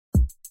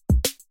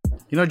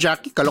You know,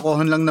 Jackie,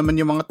 kalokohan lang naman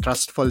yung mga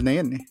trust fall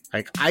na yan eh.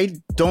 Like, I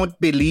don't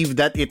believe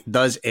that it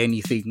does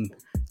anything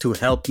to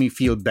help me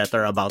feel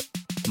better about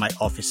my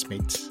office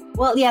mates.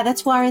 Well, yeah,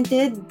 that's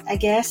warranted, I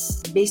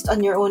guess, based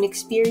on your own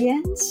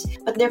experience.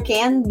 But there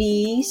can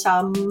be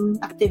some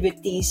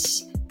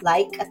activities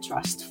like a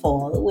trust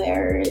fall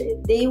where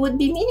they would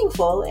be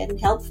meaningful and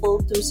helpful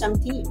to some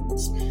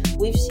teams.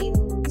 We've seen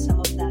some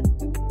of that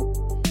too.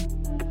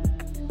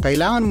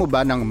 Kailangan mo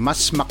ba ng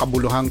mas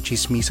makabuluhang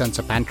chismisan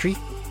sa pantry?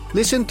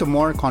 Listen to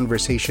more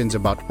conversations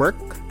about work,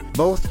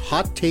 both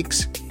hot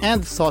takes and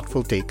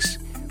thoughtful takes,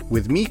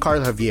 with me, Carl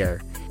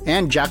Javier,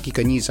 and Jackie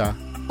Caniza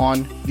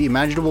on The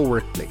Imaginable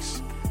Workplace.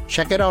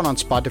 Check it out on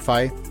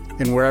Spotify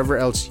and wherever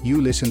else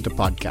you listen to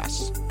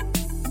podcasts.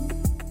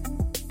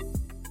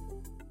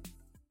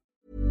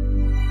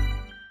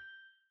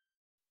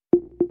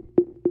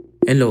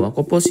 Hello,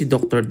 ako po si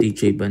Dr.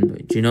 DJ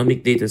Bandoy,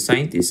 Genomic Data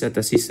Scientist at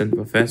Assistant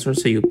Professor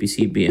sa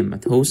UP-CBM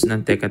at host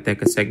ng Teka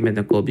Teka segment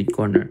ng COVID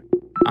Corner,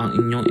 ang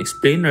inyong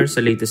explainer sa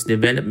latest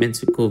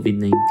developments with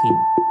COVID-19.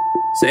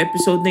 Sa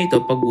episode na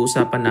ito,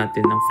 pag-uusapan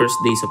natin ang first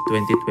days of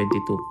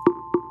 2022.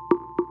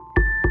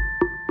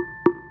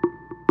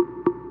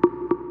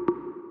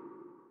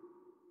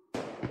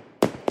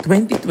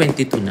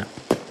 na,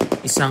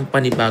 isang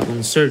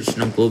panibagong surge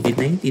ng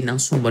COVID-19 ang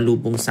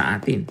sumalubong sa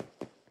atin.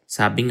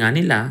 Sabi nga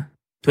nila,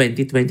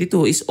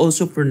 2022 is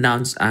also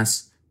pronounced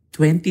as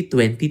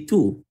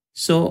 2022.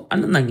 So,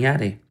 ano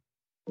nangyari?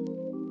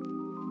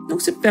 Noong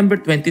September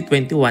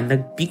 2021,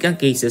 nag-peak ang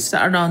cases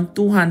sa around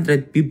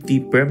 250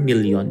 per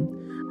million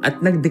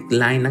at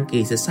nag-decline ang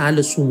cases sa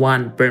halos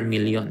 1 per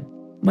million.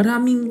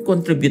 Maraming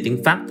contributing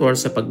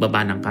factors sa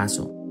pagbaba ng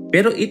kaso.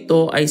 Pero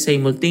ito ay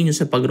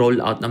simultaneous sa pag-roll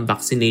out ng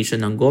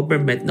vaccination ng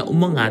government na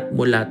umangat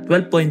mula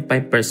 12.5%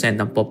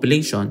 ng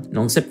population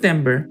noong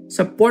September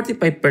sa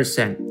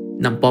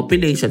 45% ng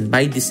population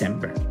by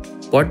December.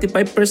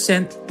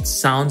 45%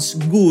 sounds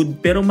good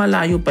pero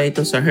malayo pa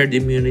ito sa herd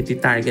immunity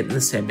target na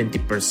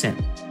 70%.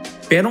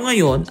 Pero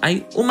ngayon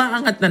ay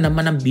umaangat na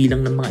naman ang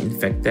bilang ng mga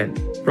infected.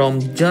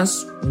 From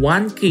just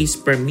 1 case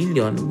per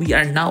million, we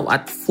are now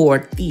at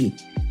 40.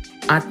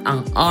 At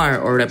ang R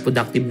or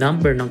reproductive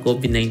number ng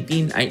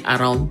COVID-19 ay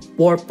around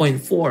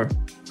 4.4.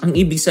 Ang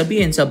ibig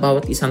sabihin sa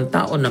bawat isang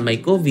tao na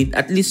may COVID,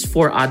 at least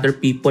 4 other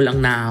people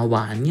ang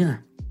nahahawahan niya.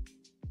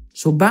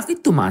 So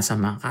bakit tumaas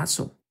ang mga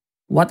kaso?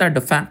 What are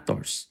the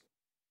factors?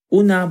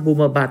 Una,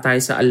 bumaba tayo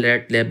sa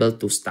alert level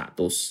 2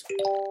 status.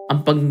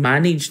 Ang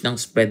pag-manage ng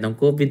spread ng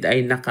COVID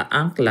ay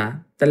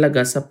nakaangkla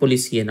talaga sa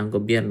pulisya ng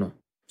gobyerno.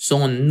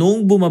 So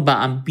nung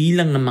bumaba ang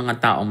bilang ng mga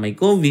taong may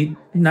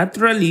COVID,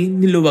 naturally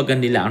niluwagan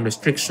nila ang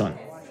restriction.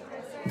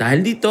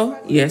 Dahil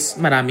dito, yes,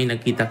 marami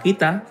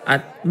nagkita-kita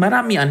at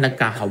marami ang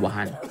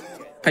nagkahawahan.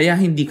 Kaya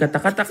hindi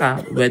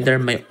kataka-taka whether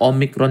may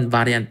Omicron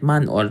variant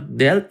man or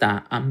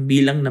Delta, ang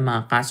bilang ng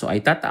mga kaso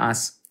ay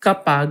tataas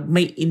kapag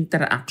may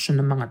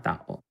interaction ng mga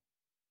tao.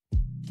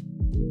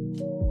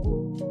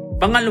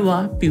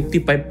 Pangalawa,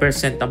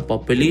 55% ang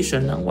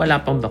population ang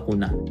wala pang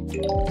bakuna.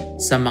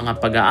 Sa mga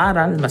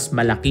pag-aaral, mas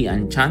malaki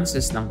ang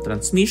chances ng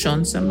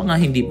transmission sa mga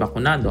hindi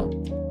bakunado.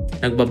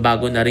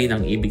 Nagbabago na rin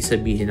ang ibig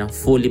sabihin ng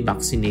fully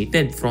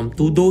vaccinated from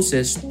 2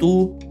 doses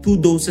to 2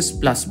 doses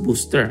plus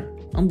booster.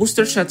 Ang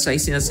booster shots ay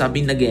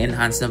sinasabing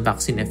nag-e-enhance ng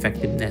vaccine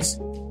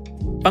effectiveness.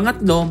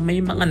 Pangatlo,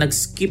 may mga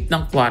nag-skip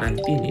ng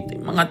quarantine.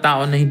 Ito yung mga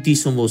tao na hindi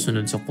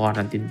sumusunod sa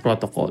quarantine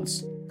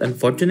protocols.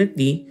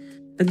 Unfortunately,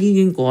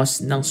 nagiging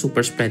cause ng super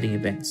spreading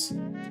events.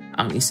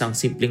 Ang isang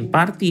simpleng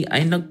party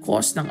ay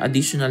nag-cause ng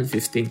additional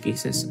 15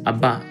 cases.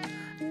 Aba,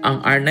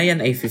 ang R na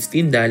yan ay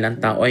 15 dahil ang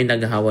tao ay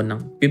naghahawan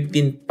ng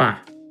 15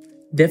 pa.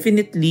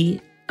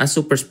 Definitely a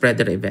super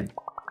spreader event.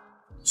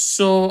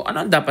 So,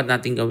 ano ang dapat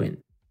natin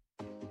gawin?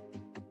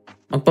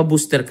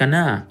 Magpa-booster ka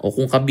na o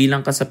kung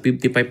kabilang ka sa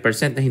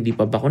 55% na hindi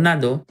pa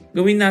bakunado,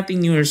 gawin nating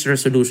New Year's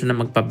resolution na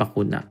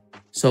magpabakuna.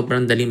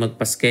 Sobrang dali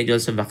magpa-schedule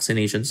sa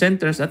vaccination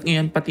centers at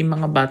ngayon pati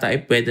mga bata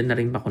ay pwede na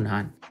rin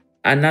bakunahan.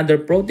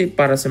 Another pro tip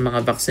para sa mga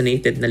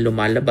vaccinated na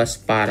lumalabas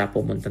para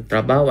pumuntang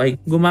trabaho ay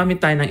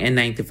gumamit tayo ng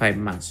N95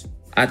 mask.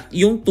 At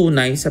yung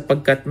tunay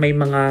sapagkat may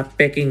mga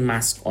peking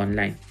mask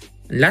online.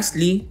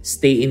 Lastly,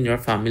 stay in your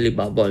family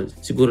bubble.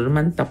 Siguro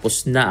naman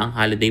tapos na ang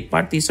holiday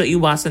party so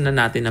iwasan na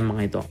natin ang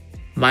mga ito.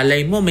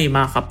 Malay mo may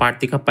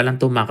makaka-party ka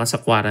palang tumakas sa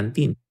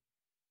quarantine.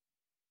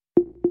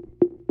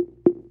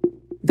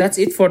 That's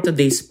it for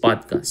today's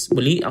podcast.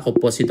 Muli, ako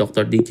po si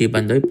Dr. DJ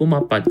Bandoy,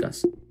 Puma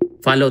Podcast.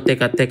 Follow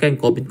Teka Teka and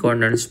COVID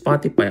Corner on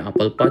Spotify,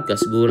 Apple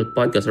Podcasts, Google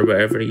Podcasts, or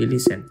wherever you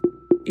listen.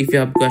 If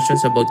you have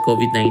questions about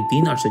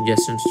COVID-19 or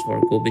suggestions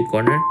for COVID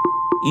Corner,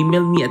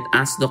 email me at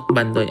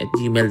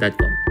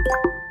askdocbandoy@gmail.com.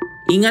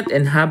 Ingat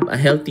and have a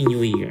healthy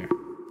new year.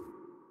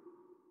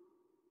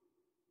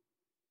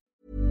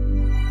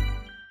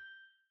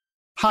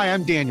 Hi,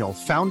 I'm Daniel,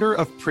 founder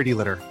of Pretty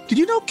Litter. Did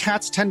you know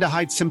cats tend to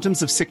hide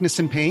symptoms of sickness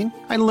and pain?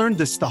 I learned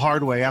this the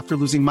hard way after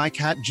losing my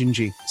cat,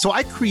 Gingy. So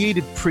I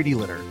created Pretty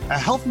Litter, a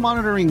health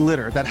monitoring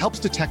litter that helps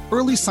detect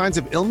early signs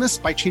of illness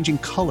by changing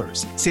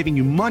colors, saving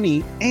you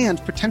money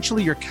and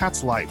potentially your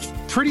cat's life.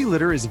 Pretty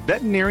Litter is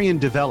veterinarian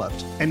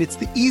developed, and it's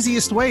the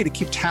easiest way to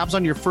keep tabs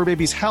on your fur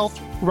baby's health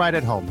right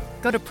at home.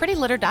 Go to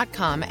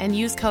prettylitter.com and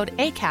use code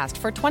ACAST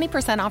for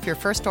 20% off your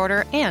first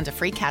order and a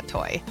free cat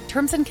toy.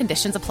 Terms and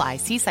conditions apply.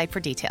 See site for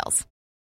details.